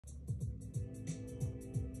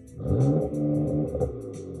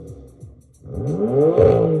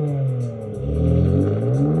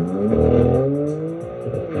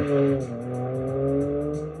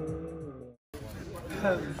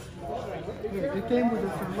It came with a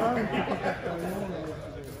Ferrari to pick up the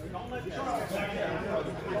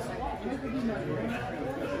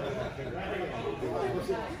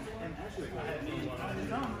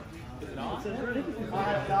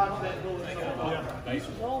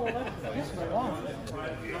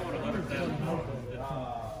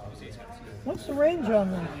What's the range on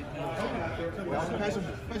them? Well, it depends on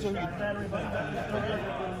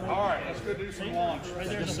all right, let's go do some launch.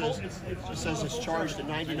 It says it's charged at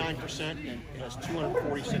 99% and it has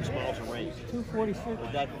 246 miles of range. 246.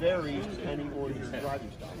 But that varies depending on your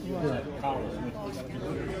driving style.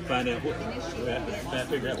 Find out what, try to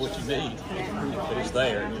figure out what you need. But it's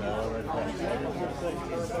there, you know.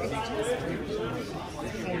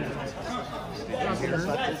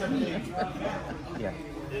 Yeah.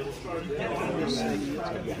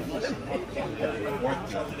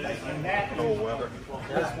 Cold weather.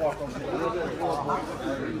 Let's walk on the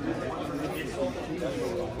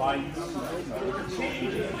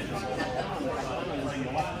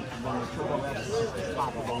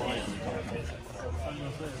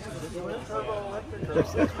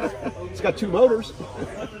It's got two motors.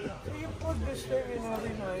 You plug this thing in every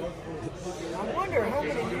night. I wonder how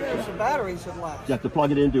many years the batteries would last. You have to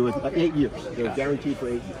plug it into it. 8 years. They're guaranteed for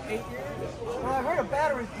 8 years. 8 years? Well, I heard a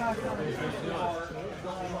battery pack on it.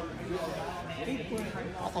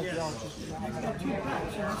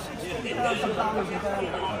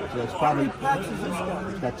 So it's probably Packs is this guy?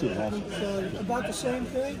 it's got two also. So about the same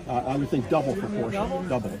thing? I would think double for Porsche.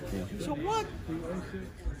 Double it, yeah. So what?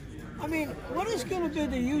 I mean, what is going to be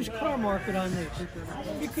the used car market on this?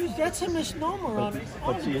 Because that's a misnomer on it.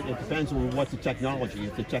 But see, it depends on what the technology.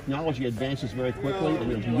 If the technology advances very quickly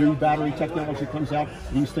and there's new battery technology comes out,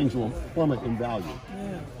 these things will plummet in value.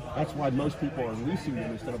 Yeah. That's why most people are leasing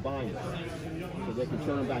them instead of buying them. So they can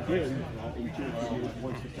turn them back in 2 or 3 years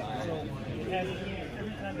once the technology.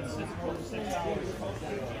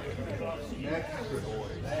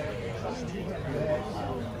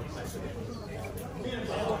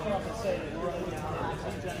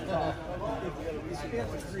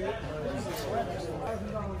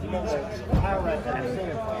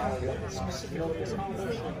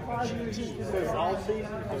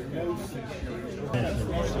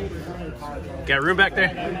 Got room back there?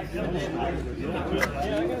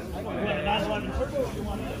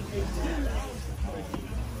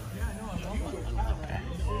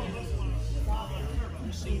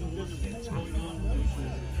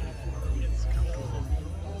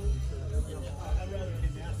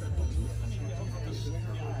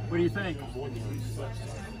 What do you think?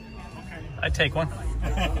 I'd take one.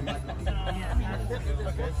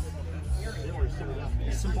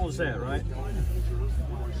 Simple as that, right?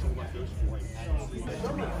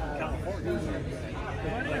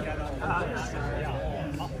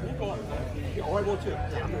 Oh, I will too.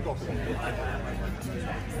 I'm going to go for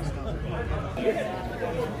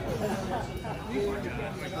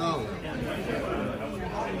Oh.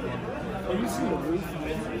 Oh, you see the roof?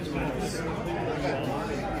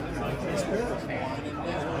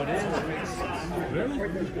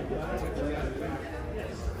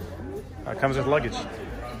 It comes with luggage.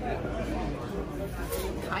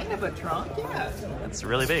 Kind of a trunk, yeah. It's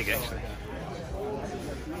really big, actually.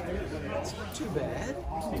 It's not too bad.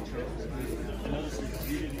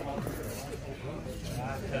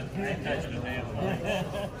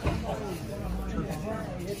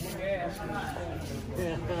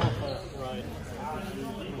 Right.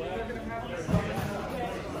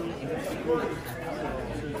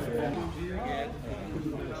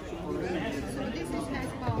 This is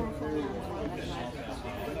nice, powerful.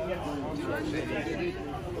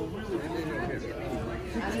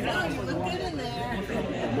 I know, you look good in there.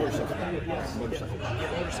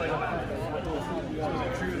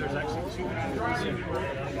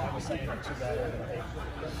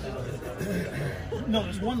 No,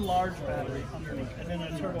 there's one large battery underneath, and then the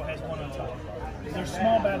turbo has one on top. There's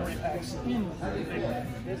small battery packs in the big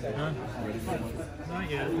one. Not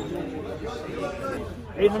yet.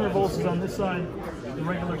 800 volts is on this side. The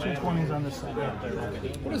regular 220 is on this side.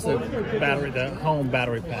 What is the battery, the home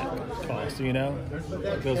battery pack cost? Do you know?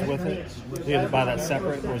 What goes with it? Do you have to buy that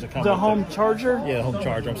separate, or is it come The with home it? charger? Yeah, the home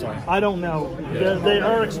charger. I'm sorry. I don't know. They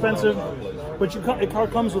are expensive, but the car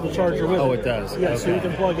comes with a charger with it. Oh, it does. Yeah, so Okay. you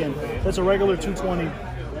can plug in. That's a regular 220.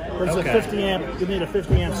 But it's Okay. a 50 amp. You need a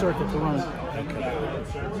 50 amp circuit to run it.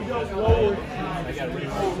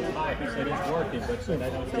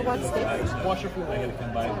 So what's this?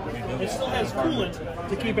 It still has coolant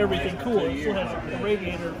to keep everything cool. It still has a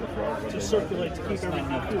radiator to circulate to keep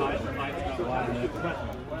everything cool.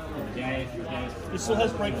 It still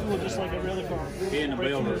has brake fluid just like every other car. Being a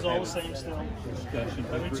Brake fluid builder, is all the same still.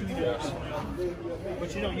 Every 2 years.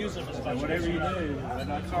 But you don't use them as much. Whatever you do, I'm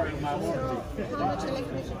not charging my warranty. How much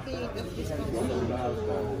electricity does this consume?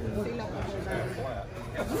 Fill up.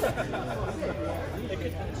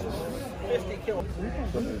 50 kilowatts.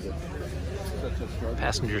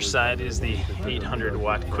 Passenger side is the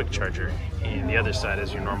 800-watt quick charger, and the other side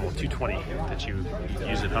is your normal 220 that you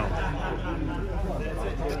use at home.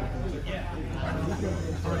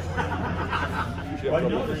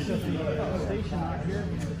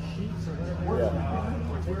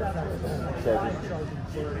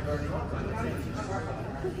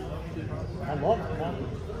 I love it.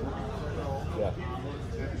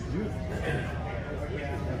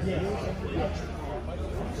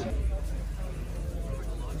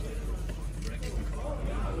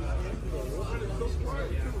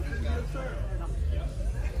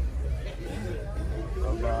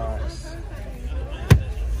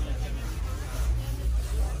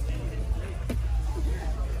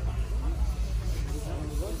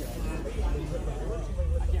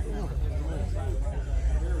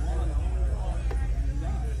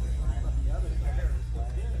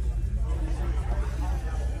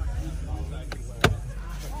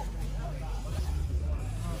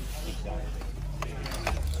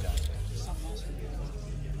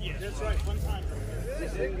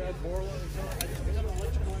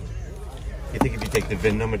 You think if you take the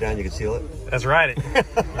VIN number down, you can seal it? That's right.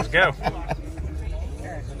 Let's go.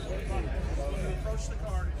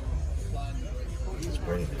 It's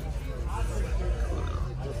great.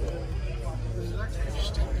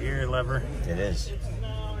 Just a gear lever. It is.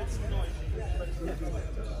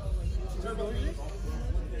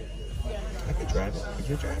 I could drive it. Could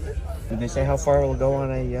you drive it? Did they say how far it will go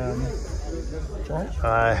on a charge?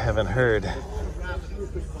 I haven't heard.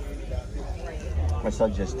 My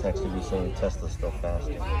son just texted me saying Tesla's still fast.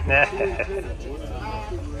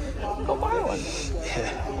 Go buy one.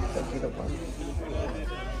 Thank you, no problem.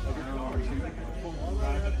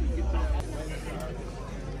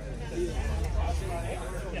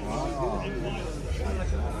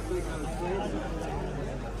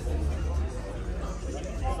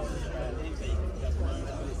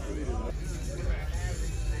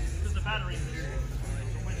 Because the battery is here.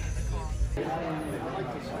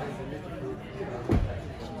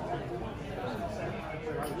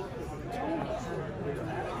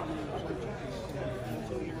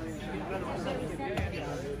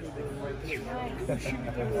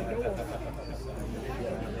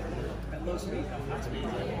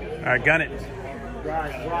 All right, gun it.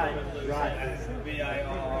 Right.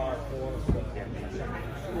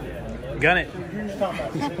 Gun it.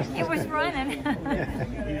 It was running.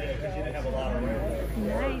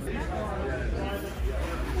 Nice.